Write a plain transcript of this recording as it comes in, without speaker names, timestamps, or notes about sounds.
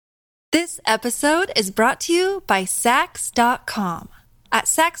This episode is brought to you by Sax.com. At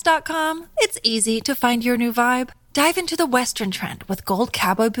Sax.com, it's easy to find your new vibe. Dive into the Western trend with gold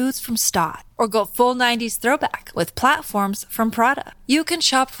cowboy boots from Stott, or go full 90s throwback with platforms from Prada. You can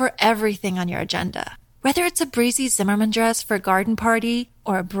shop for everything on your agenda, whether it's a breezy Zimmermann dress for a garden party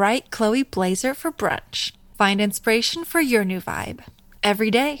or a bright Chloe blazer for brunch. Find inspiration for your new vibe every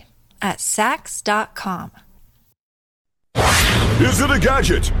day at Sax.com. Is it a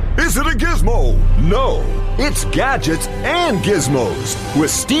gadget? Is it a gizmo? No, it's Gadgets and Gizmos with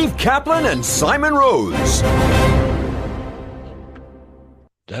Steve Kaplan and Simon Rose.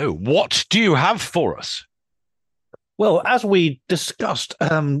 So, what do you have for us? Well, as we discussed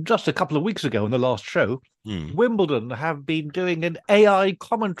just a couple of weeks ago in the last show, Wimbledon have been doing an AI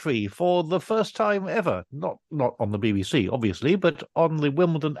commentary for the first time ever. Not on the BBC, obviously, but on the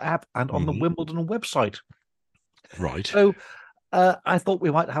Wimbledon app and on the Wimbledon website. Right. So I thought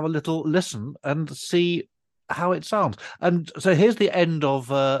we might have a little listen and see how it sounds. And so here's the end of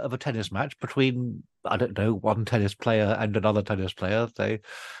a tennis match between, I don't know, one tennis player and another tennis player. They're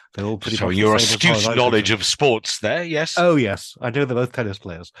all pretty So much your the same as far as astute I'm knowledge concerned. of sports there, yes? Oh, yes. I know they're both tennis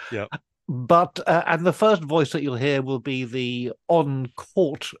players. Yeah. But, and the first voice that you'll hear will be the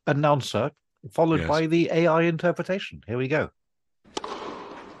on-court announcer, followed by the AI interpretation. Here we go.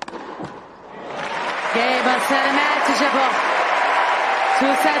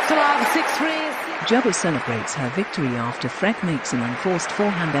 Jabba celebrates her victory after Freck makes an unforced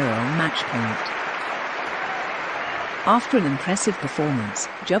forehand error on match point. After an impressive performance,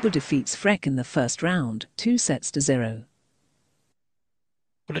 Jabba defeats Freck in the first round, 2-0.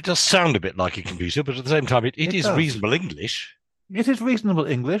 Well, it does sound a bit like a computer, but at the same time, it is does. reasonable English. It is reasonable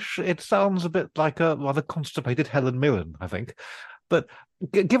English. It sounds a bit like a rather constipated Helen Mirren, I think. But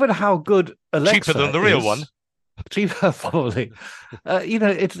given how good Alexa Cheaper than the real is, one. Cheaper, probably.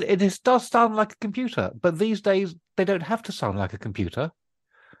 It does sound like a computer, but these days they don't have to sound like a computer.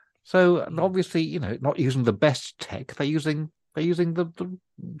 So obviously, not using the best tech, they're using the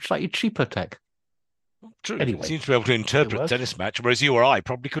slightly cheaper tech. True. Anyway, It seems to be able to interpret a tennis match, whereas you or I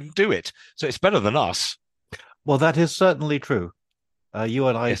probably couldn't do it. So it's better than us. Well, that is certainly true. You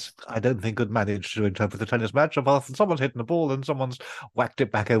and I, Yes. I don't think could manage to interpret a tennis match apart from someone's hitting the ball and someone's whacked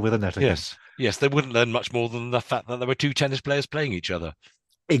it back over the net again. Yes, they wouldn't learn much more than the fact that there were two tennis players playing each other.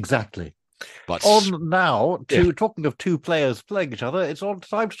 Exactly. But On now to talking of two players playing each other, it's on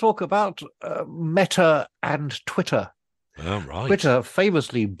time to talk about Meta and Twitter. Oh, right. Twitter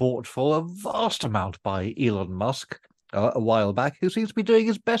famously bought for a vast amount by Elon Musk a while back, who seems to be doing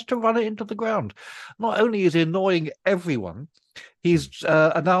his best to run it into the ground. Not only is he annoying everyone, he's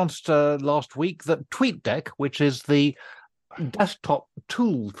announced last week that TweetDeck, which is the desktop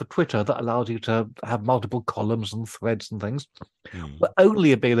tool for Twitter that allows you to have multiple columns and threads and things, will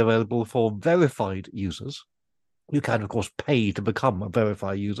only be available for verified users. You can, of course, pay to become a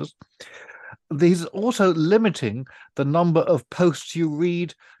verified user. He's also limiting the number of posts you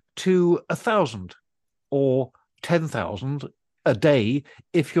read to 1,000 or 10,000 a day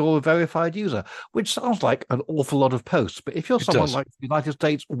if you're a verified user, which sounds like an awful lot of posts. But if you're someone like the United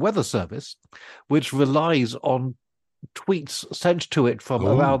States Weather Service, which relies on tweets sent to it from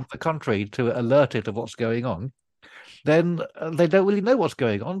around the country to alert it of what's going on, then they don't really know what's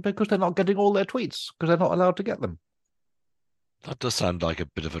going on because they're not getting all their tweets because they're not allowed to get them. That does sound like a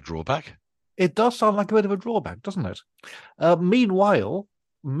bit of a drawback. It does sound like a bit of a drawback, doesn't it? Meanwhile,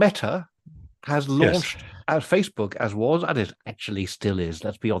 Meta has launched Facebook, as was, and it actually still is.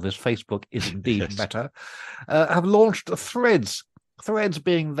 Let's be honest, Facebook is indeed Meta. Have launched Threads. Threads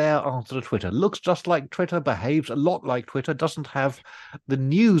being their answer to Twitter. Looks just like Twitter, behaves a lot like Twitter, doesn't have the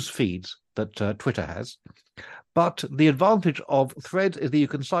news feeds that Twitter has. But the advantage of Threads is that you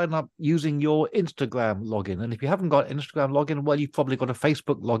can sign up using your Instagram login. And if you haven't got Instagram login, well, you've probably got a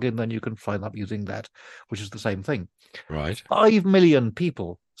Facebook login, then you can sign up using that, which is the same thing. Right. 5 million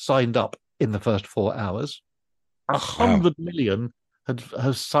people signed up in the first 4 hours. 100 million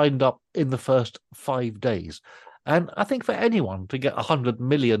has signed up in the first 5 days. And I think for anyone to get 100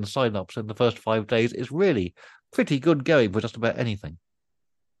 million sign-ups in the first 5 days is really pretty good going for just about anything.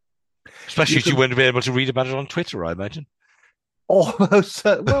 Especially if you won't be able to read about it on Twitter, I imagine. Almost.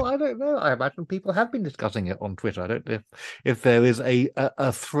 Well, I don't know. I imagine people have been discussing it on Twitter. I don't know if there is a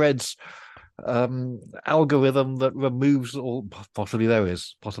Threads algorithm that removes, or possibly there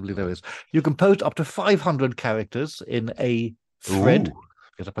is. You can post up to 500 characters in a thread.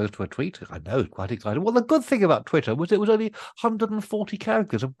 As opposed to a tweet. I know, quite exciting. Well, the good thing about Twitter was it was only 140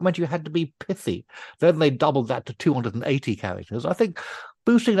 characters. It meant you had to be pithy. Then they doubled that to 280 characters. I think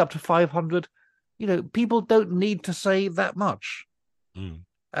boosting it up to 500, people don't need to say that much.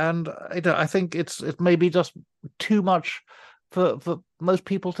 And I think it's maybe just too much for most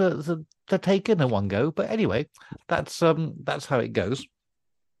people to take in one go. But anyway, that's how it goes.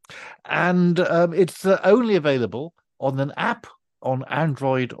 And it's only available on an app on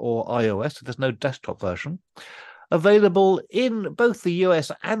Android or iOS. So there's no desktop version. Available in both the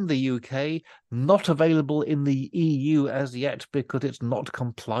US and the UK, not available in the EU as yet because it's not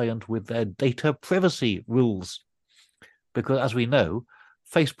compliant with their data privacy rules. Because as we know,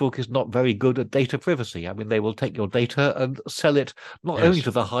 Facebook is not very good at data privacy. I mean, they will take your data and sell it not only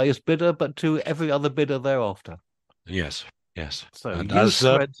to the highest bidder, but to every other bidder thereafter. Yes, yes. So and as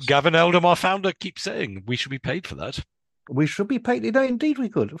Gavin Eldham, our founder, keeps saying, we should be paid for that. We should be paid. No, indeed we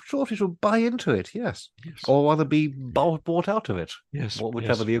could. Shorty should buy into it, yes. Or rather be bought out of it. Yes.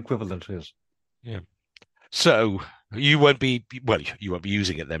 Whichever the equivalent is. Yeah. So you won't be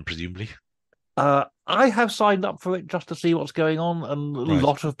using it then, presumably? I have signed up for it just to see what's going on, and a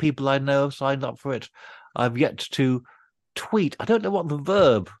lot of people I know have signed up for it. I've yet to tweet. I don't know what the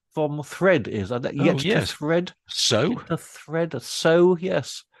verb from thread is. To thread. So? To thread. So,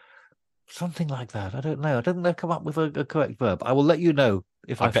 yes. Something like that. I don't know. I don't think they've come up with a correct verb. I will let you know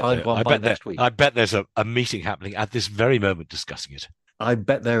if I find one by next week. I bet there's a meeting happening at this very moment discussing it. I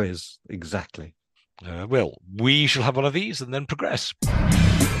bet there is. Exactly. Well, we shall have one of these and then progress.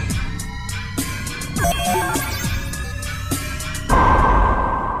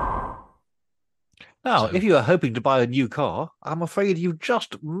 Now, if you are hoping to buy a new car, I'm afraid you've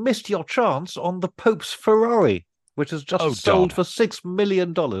just missed your chance on the Pope's Ferrari, which has just sold for $6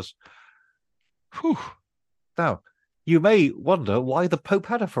 million. Whew. Now, you may wonder why the Pope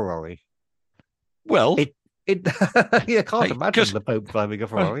had a Ferrari. Well, you can't imagine the Pope driving a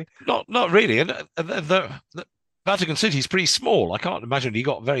Ferrari. Not really. And the Vatican City is pretty small. I can't imagine he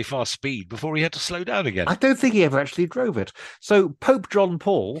got very fast speed before he had to slow down again. I don't think he ever actually drove it. So Pope John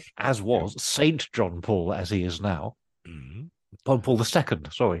Paul, as was Saint John Paul as he is now, John Paul II,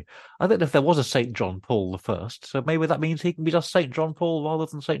 sorry. I don't know if there was a Saint John Paul I, so maybe that means he can be just Saint John Paul rather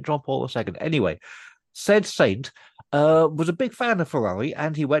than Saint John Paul II. Anyway, said saint was a big fan of Ferrari,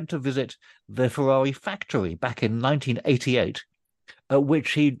 and he went to visit the Ferrari factory back in 1988,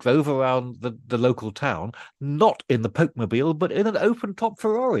 which he drove around the local town, not in the Pope-mobile, but in an open-top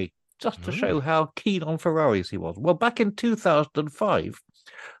Ferrari, just to show how keen on Ferraris he was. Well, back in 2005,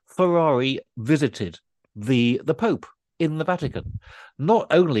 Ferrari visited the Pope in the Vatican, not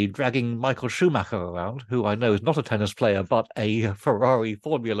only dragging Michael Schumacher around, who I know is not a tennis player, but a Ferrari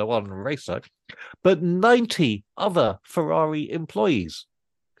Formula One racer, but 90 other Ferrari employees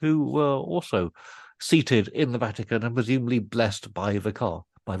who were also seated in the Vatican and presumably blessed by the car,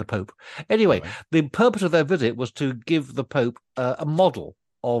 by the Pope. Anyway, the purpose of their visit was to give the Pope a model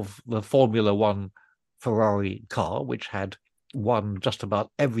of the Formula One Ferrari car, which had won just about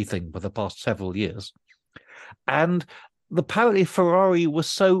everything for the past several years. And apparently Ferrari was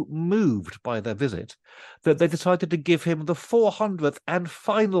so moved by their visit that they decided to give him the 400th and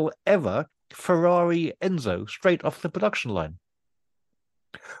final ever Ferrari Enzo straight off the production line.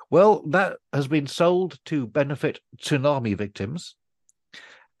 Well, that has been sold to benefit tsunami victims,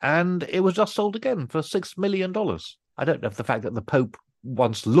 and it was just sold again for $6 million. I don't know if the fact that the Pope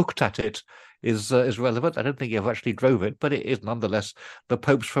once looked at it is relevant. I don't think he ever actually drove it, but it is nonetheless the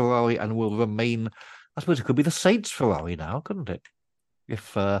Pope's Ferrari and will remain. I suppose it could be the Saint's Ferrari now, couldn't it?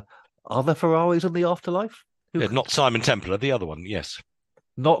 If are there Ferraris in the afterlife? Not Simon Templar, the other one, yes.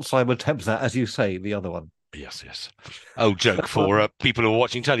 Not Simon Templar, as you say, the other one. Yes. Old joke for people who are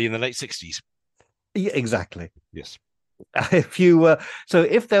watching telly in the late 60s. Yeah, exactly. Yes.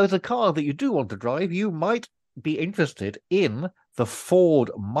 If there was a car that you do want to drive, you might be interested in the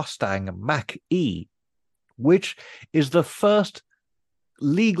Ford Mustang Mach-E, which is the first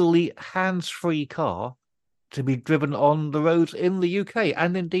legally hands-free car to be driven on the roads in the UK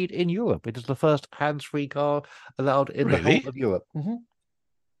and indeed in Europe. It is the first hands-free car allowed in the whole of Europe. Mm-hmm.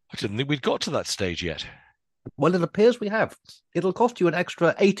 I didn't think we'd got to that stage yet. Well, it appears we have. It'll cost you an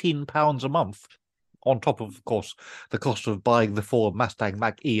extra £18 a month, on top of course, the cost of buying the Ford Mustang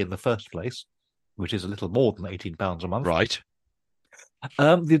Mach-E in the first place, which is a little more than £18 a month. Right.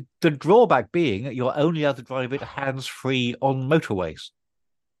 The drawback being you're only able to drive it hands-free on motorways.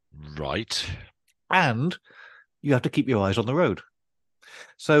 Right. And you have to keep your eyes on the road.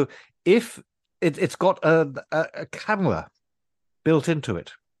 So if it's got a camera built into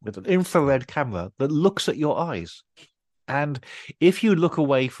it, with an infrared camera that looks at your eyes. And if you look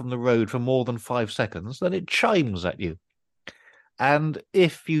away from the road for more than 5 seconds, then it chimes at you. And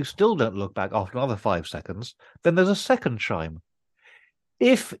if you still don't look back after another 5 seconds, then there's a second chime.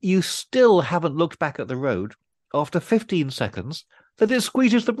 If you still haven't looked back at the road, after 15 seconds, that it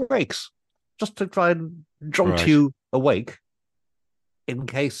squeezes the brakes just to try and jolt you awake in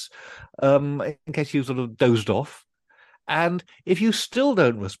case you sort of dozed off. And if you still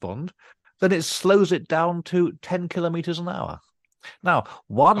don't respond, then it slows it down to 10 kilometers an hour. Now,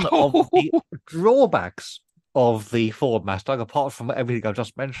 one of the drawbacks of the Ford Mustang, apart from everything I've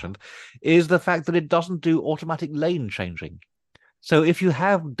just mentioned, is the fact that it doesn't do automatic lane changing. So if you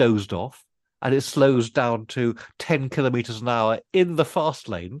have dozed off and it slows down to 10 kilometers an hour in the fast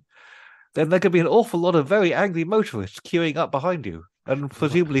lane, then there could be an awful lot of very angry motorists queuing up behind you and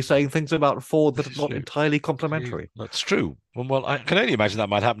presumably saying things about Ford that are not entirely complimentary. That's true. Well, I can only imagine that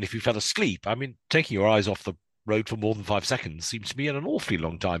might happen if you fell asleep. I mean, taking your eyes off the road for more than 5 seconds seems to be an awfully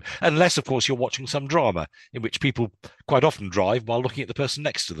long time. Unless, of course, you're watching some drama in which people quite often drive while looking at the person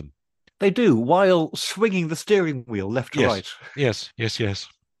next to them. They do, while swinging the steering wheel left to right. Yes. Which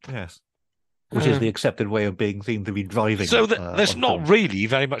is the accepted way of being seen to be driving. So there's not really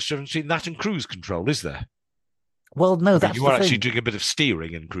very much difference between that and cruise control, is there? Well, no, that's you are actually doing a bit of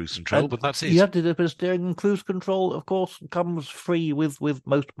steering and cruise control, but that's it. You have to do a bit of steering, and cruise control, of course, comes free with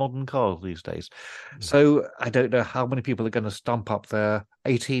most modern cars these days. So I don't know how many people are going to stump up their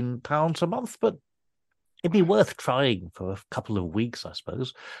 £18 a month, but it'd be worth trying for a couple of weeks, I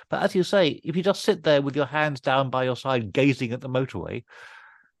suppose. But as you say, if you just sit there with your hands down by your side, gazing at the motorway,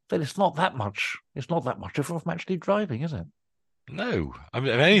 then it's not that much. It's not that much from actually driving, is it? No. I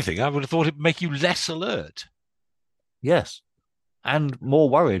mean, if anything, I would have thought it'd make you less alert. Yes. And more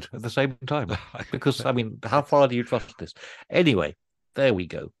worried at the same time. Because, I mean, how far do you trust this? Anyway, there we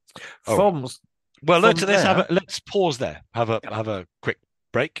go. Let's pause there. Have a quick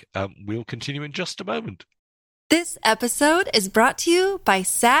break. We'll continue in just a moment. This episode is brought to you by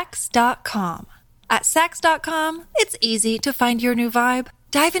Sax.com. At Sax.com, it's easy to find your new vibe.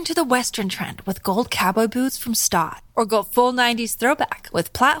 Dive into the Western trend with gold cowboy boots from Stott, or go full 90s throwback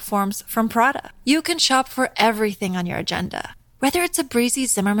with platforms from Prada. You can shop for everything on your agenda, whether it's a breezy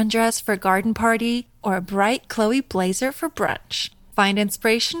Zimmermann dress for a garden party or a bright Chloe blazer for brunch. Find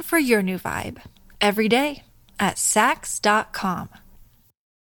inspiration for your new vibe every day at Sax.com.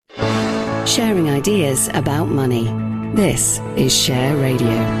 Sharing ideas about money. This is Share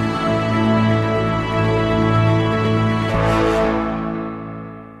Radio.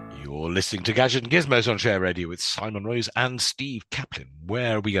 Listening to Gadget and Gizmos on Share Radio with Simon Rose and Steve Kaplan.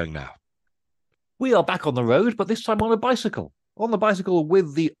 Where are we going now? We are back on the road, but this time on a bicycle. On the bicycle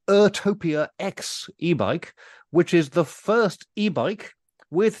with the Ertopia X e-bike, which is the first e-bike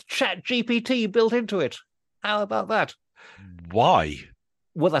with ChatGPT built into it. How about that? Why?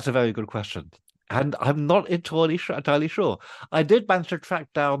 Well, that's a very good question. And I'm not entirely sure. I did manage to track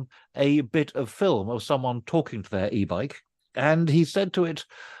down a bit of film of someone talking to their e-bike. And he said to it,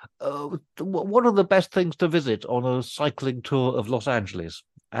 what are the best things to visit on a cycling tour of Los Angeles?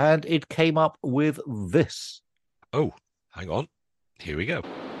 And it came up with this. Oh, hang on. Here we go.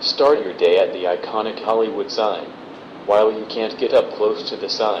 Start your day at the iconic Hollywood sign. While you can't get up close to the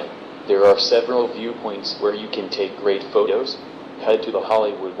sign, there are several viewpoints where you can take great photos. Head to the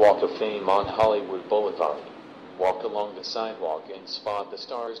Hollywood Walk of Fame on Hollywood Boulevard. Walk along the sidewalk and spot the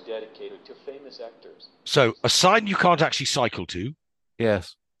stars dedicated to famous actors. So, a sign you can't actually cycle to.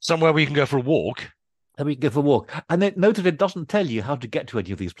 Yes. Somewhere where you can go for a walk. And we can go for a walk. And it noted it doesn't tell you how to get to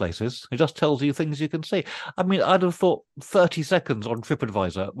any of these places. It just tells you things you can see. I mean, I'd have thought 30 seconds on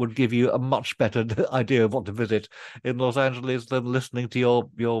TripAdvisor would give you a much better idea of what to visit in Los Angeles than listening to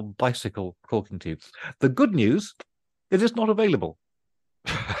your bicycle talking to you. The good news is it's not available.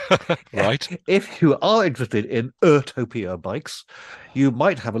 Right. If you are interested in Ertopia bikes, you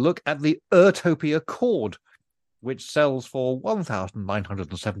might have a look at the Ertopia Cord, which sells for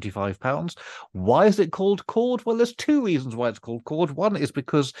 £1,975. Why is it called Cord? Well, there's two reasons why it's called Cord. One is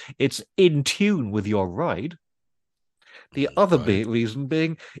because it's in tune with your ride. The other reason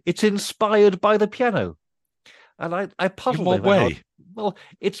being it's inspired by the piano. And I puzzled in what way? Well,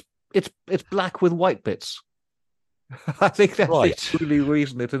 it's black with white bits. I think that's the only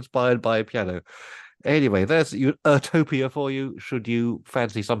reason it's inspired by a piano. Anyway, there's Ertopia for you, should you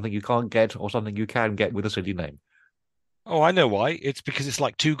fancy something you can't get or something you can get with a silly name. Oh, I know why. It's because it's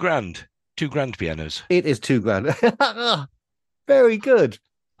like £2,000. £2,000 pianos. It is £2,000. Very good.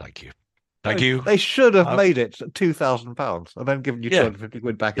 Thank you. Thank you. They should have made it £2,000 and then given you 250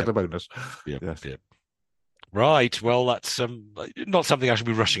 quid back as a bonus. Yeah. Right. Well, that's not something I should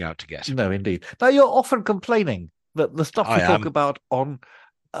be rushing out to get. No, indeed. Now, you're often complaining that the stuff we talk about on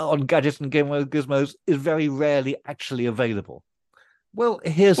Gadgets and Gizmos is very rarely actually available. Well,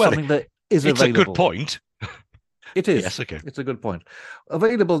 here's something that is available. It's a good point. It is. Yes, okay. It's a good point.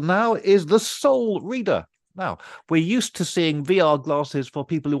 Available now is the Soul Reader. Now, we're used to seeing VR glasses for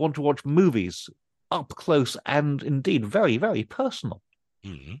people who want to watch movies up close and indeed very, very personal.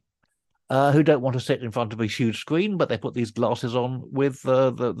 Mm-hmm. Who don't want to sit in front of a huge screen, but they put these glasses on with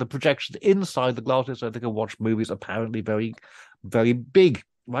the projection inside the glasses so they can watch movies apparently very, very big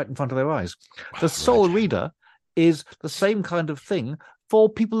right in front of their eyes. The Soul Reader is the same kind of thing for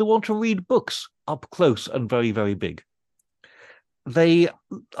people who want to read books up close and very, very big. They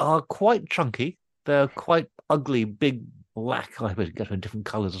are quite chunky. They're quite ugly, big, black, I bet get them in different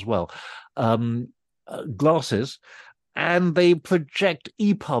colors as well, glasses. And they project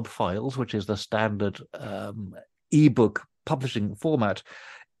EPUB files, which is the standard ebook publishing format,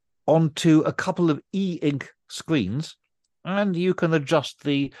 onto a couple of e-ink screens, and you can adjust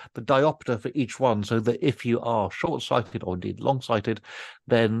the diopter for each one so that if you are short-sighted or indeed long-sighted,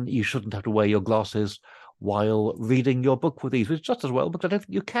 then you shouldn't have to wear your glasses while reading your book with these, which is just as well, because I don't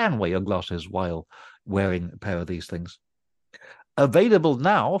think you can wear your glasses while wearing a pair of these things. Available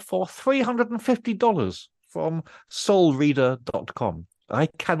now for $350. From soulreader.com. I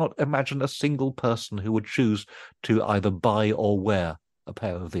cannot imagine a single person who would choose to either buy or wear a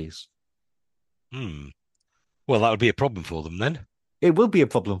pair of these. Well, that would be a problem for them then. It will be a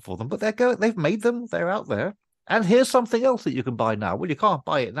problem for them, but they've made them. They're out there. And here's something else that you can buy now. Well, you can't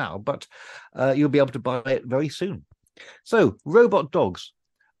buy it now, but you'll be able to buy it very soon. So, robot dogs.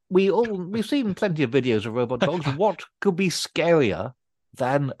 We've seen plenty of videos of robot dogs. What could be scarier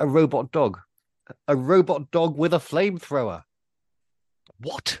than a robot dog? A robot dog with a flamethrower.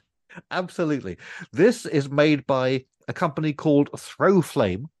 What? Absolutely. This is made by a company called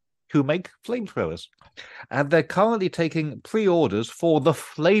Throwflame, who make flamethrowers. And they're currently taking pre-orders for the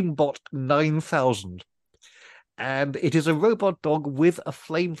Flamebot 9000. And it is a robot dog with a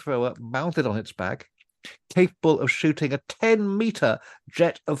flamethrower mounted on its back, capable of shooting a 10-meter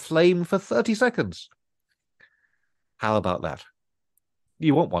jet of flame for 30 seconds. How about that?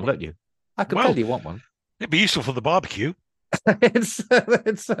 You want one, don't you? I can tell you want one. It'd be useful for the barbecue. It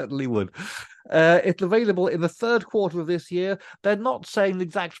certainly would. It's available in the third quarter of this year. They're not saying the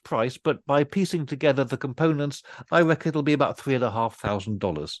exact price, but by piecing together the components, I reckon it'll be about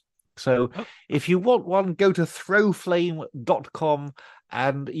 $3,500. So if you want one, go to throwflame.com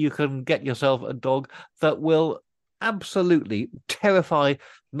and you can get yourself a dog that will absolutely terrify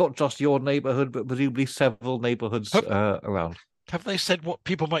not just your neighborhood, but presumably several neighborhoods around. Have they said what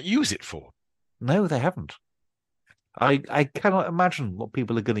people might use it for? No, they haven't. I cannot imagine what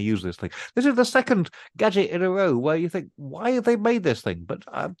people are going to use this thing. This is the second gadget in a row where you think, why have they made this thing? But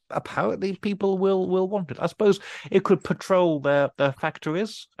apparently people will want it. I suppose it could patrol their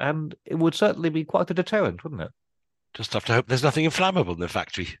factories, and it would certainly be quite a deterrent, wouldn't it? Just have to hope there's nothing inflammable in the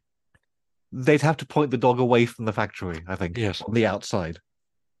factory. They'd have to point the dog away from the factory, I think, yes, on the outside.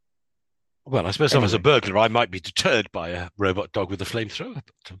 Well, I suppose as a burglar, I might be deterred by a robot dog with a flamethrower.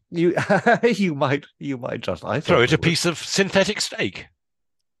 But, you might just throw it a piece of synthetic steak.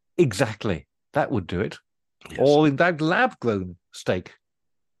 Exactly, that would do it. Yes. Or in fact, lab-grown steak.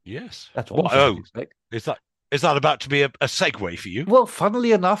 Yes, that's also steak. Is that about to be a segue for you? Well,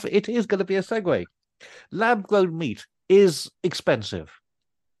 funnily enough, it is going to be a segue. Lab-grown meat is expensive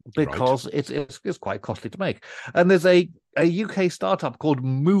because it's quite costly to make, and there's a UK startup called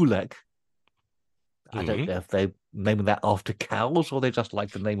Moolec. I don't know if they're naming that after cows or they just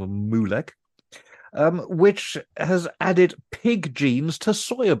like the name of Moolec, which has added pig genes to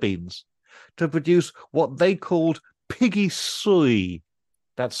soybeans to produce what they called piggy soy.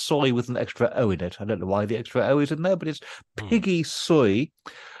 That's soy with an extra O in it. I don't know why the extra O is in there, but it's piggy soy,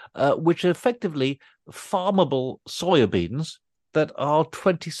 which are effectively farmable soybeans that are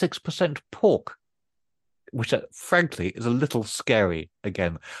 26% pork. Which, frankly, is a little scary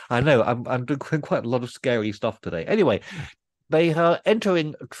again. I know, I'm doing quite a lot of scary stuff today. Anyway, they are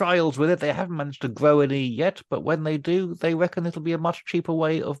entering trials with it. They haven't managed to grow any yet, but when they do, they reckon it'll be a much cheaper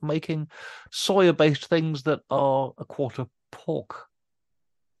way of making soya-based things that are a quarter pork.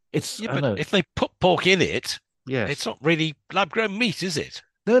 If they put pork in it, yes, it's not really lab-grown meat, is it?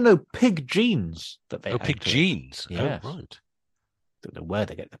 No, pig genes that they pig genes. Yes. Oh, right. Don't know where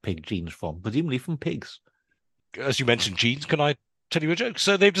they get the pig genes from, presumably from pigs. As you mentioned genes, can I tell you a joke?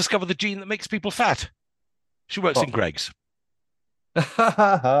 So they've discovered the gene that makes people fat. She works in Greggs. Yes,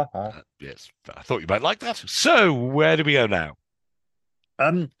 I thought you might like that. So where do we go now?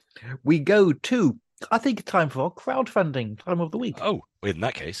 We go to, I think, time for our crowdfunding time of the week. Oh, in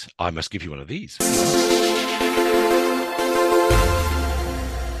that case, I must give you one of these.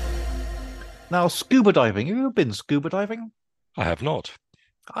 Now, scuba diving. Have you ever been scuba diving? I have not.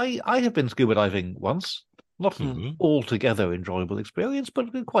 I have been scuba diving once. Not an altogether enjoyable experience, but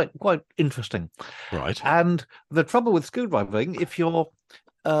quite interesting. Right. And the trouble with scuba diving, if you're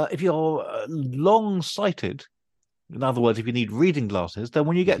long-sighted, in other words, if you need reading glasses, then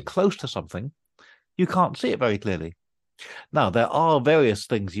when you get close to something, you can't see it very clearly. Now, there are various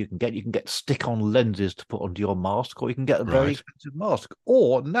things you can get. You can get stick-on lenses to put onto your mask, or you can get a very expensive mask.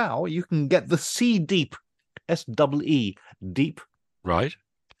 Or now you can get the Sea Deep, S-E-E, Deep, right,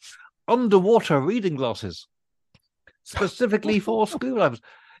 underwater reading glasses, specifically for scuba divers.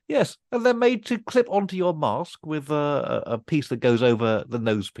 Yes, and they're made to clip onto your mask with a piece that goes over the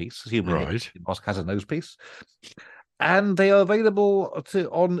nose piece, assuming the mask has a nose piece. And they are available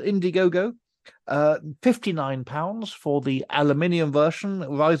on Indiegogo. £59 for the aluminium version,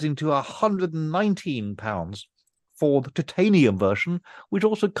 rising to £119 for the titanium version, which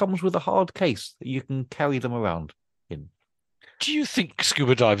also comes with a hard case that you can carry them around in. Do you think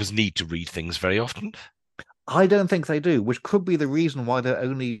scuba divers need to read things very often? I don't think they do, which could be the reason why they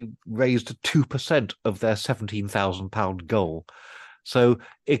only raised 2% of their £17,000 goal. So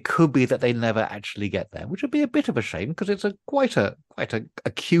it could be that they never actually get there, which would be a bit of a shame because it's quite a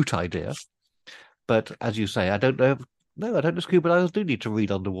cute idea. But as you say, I don't know. No, I don't know. Scuba divers do need to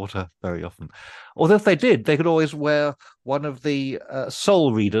read underwater very often. Although if they did, they could always wear one of the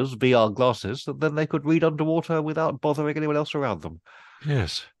soul readers, VR glasses, and then they could read underwater without bothering anyone else around them.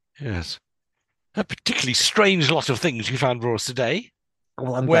 Yes. A particularly strange lot of things you found for us today.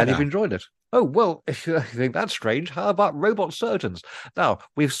 Well, I'm glad you've enjoyed it. Oh, well, if you think that's strange, how about robot surgeons? Now,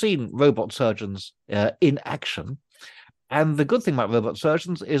 we've seen robot surgeons in action. And the good thing about robot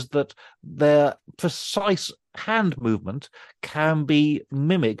surgeons is that their precise hand movement can be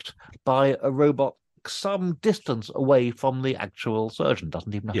mimicked by a robot some distance away from the actual surgeon.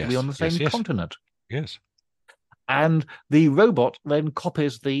 Doesn't even have to be on the same continent. Yes. And the robot then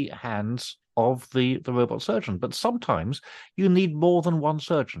copies the hands of the robot surgeon. But sometimes you need more than one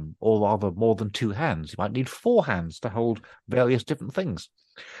surgeon, or rather more than two hands. You might need 4 hands to hold various different things.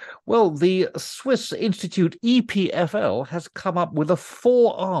 Well, the Swiss Institute EPFL has come up with a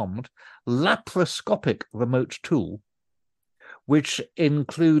 4-armed laparoscopic remote tool, which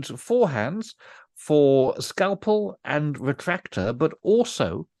includes 4 hands for scalpel and retractor, but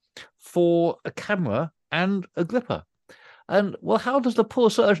also for a camera and a gripper. And, well, how does the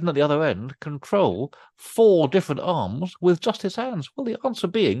poor surgeon at the other end control 4 different arms with just his hands? Well, the answer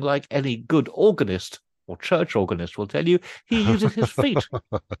being, like any good organist or church organist will tell you, he uses his feet.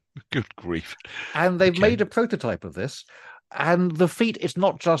 Good grief. And they've made a prototype of this. And the feet, it's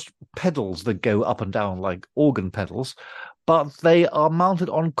not just pedals that go up and down like organ pedals, but they are mounted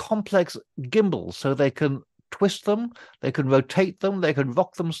on complex gimbals, so they can twist them, they can rotate them, they can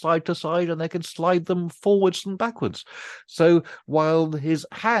rock them side to side, and they can slide them forwards and backwards. So while his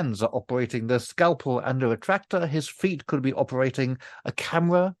hands are operating the scalpel and a retractor, his feet could be operating a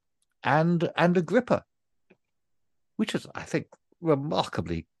camera and a gripper, which is, I think,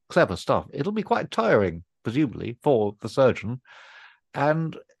 remarkably clever stuff. It'll be quite tiring, presumably, for the surgeon.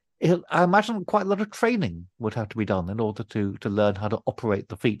 And I imagine quite a lot of training would have to be done in order to learn how to operate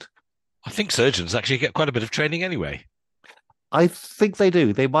the feet. I think surgeons actually get quite a bit of training anyway. I think they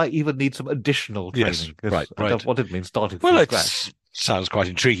do. They might even need some additional training. Yes, right. That's what it means, starting from scratch. It sounds quite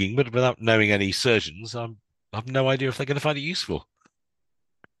intriguing, but without knowing any surgeons, I have no idea if they're going to find it useful.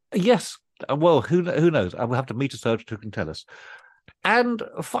 Yes. Well, who knows? I will have to meet a surgeon who can tell us. And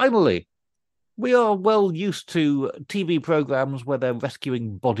finally, we are well used to TV programs where they're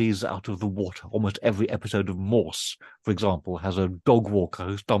rescuing bodies out of the water. Almost every episode of Morse, for example, has a dog walker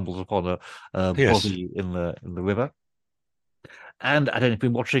who stumbles upon a body in the river. And I don't know if you've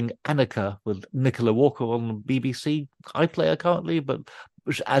been watching Annika with Nicola Walker on BBC iPlayer currently, but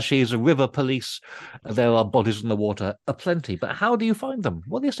as she is a river police, there are bodies in the water aplenty. But how do you find them?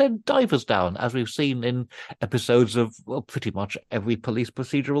 Well, they send divers down, as we've seen in episodes of pretty much every police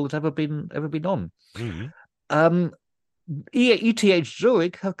procedural that's ever been on. Mm-hmm. ETH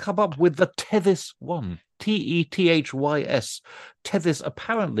Zurich have come up with the Tethys one, Tethys. Tethys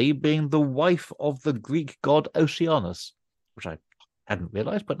apparently being the wife of the Greek god Oceanus, which I hadn't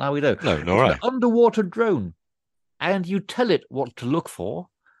realised, but now we know. No, it's right. An underwater drone. And you tell it what to look for,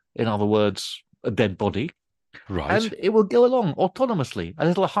 in other words, a dead body, right? And it will go along autonomously, and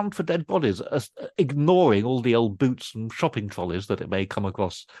it'll hunt for dead bodies, ignoring all the old boots and shopping trolleys that it may come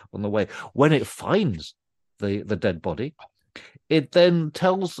across on the way. When it finds the dead body, it then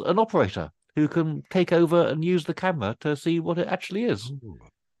tells an operator who can take over and use the camera to see what it actually is. Ooh.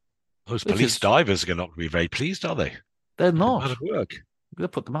 Those police divers are not going to be very pleased, are they? They're not. Out of work. They'll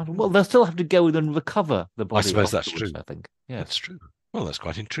put them out. Well, they'll still have to go in and recover the body. I suppose that's true. I think. Yeah, that's true. Well, that's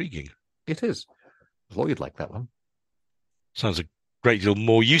quite intriguing. It is. I thought you'd like that one. Sounds a great deal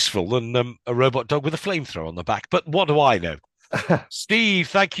more useful than a robot dog with a flamethrower on the back. But what do I know? Steve,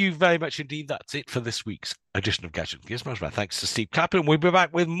 thank you very much indeed. That's it for this week's edition of Gadget and Gizmos. My thanks to Steve Kaplan. We'll be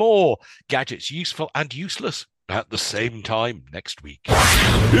back with more gadgets, useful and useless, at the same time next week.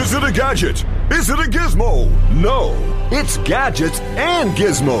 Is it a gadget? Is it a gizmo? No, it's Gadgets and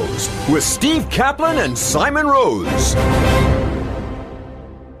Gizmos with Steve Kaplan and Simon Rose.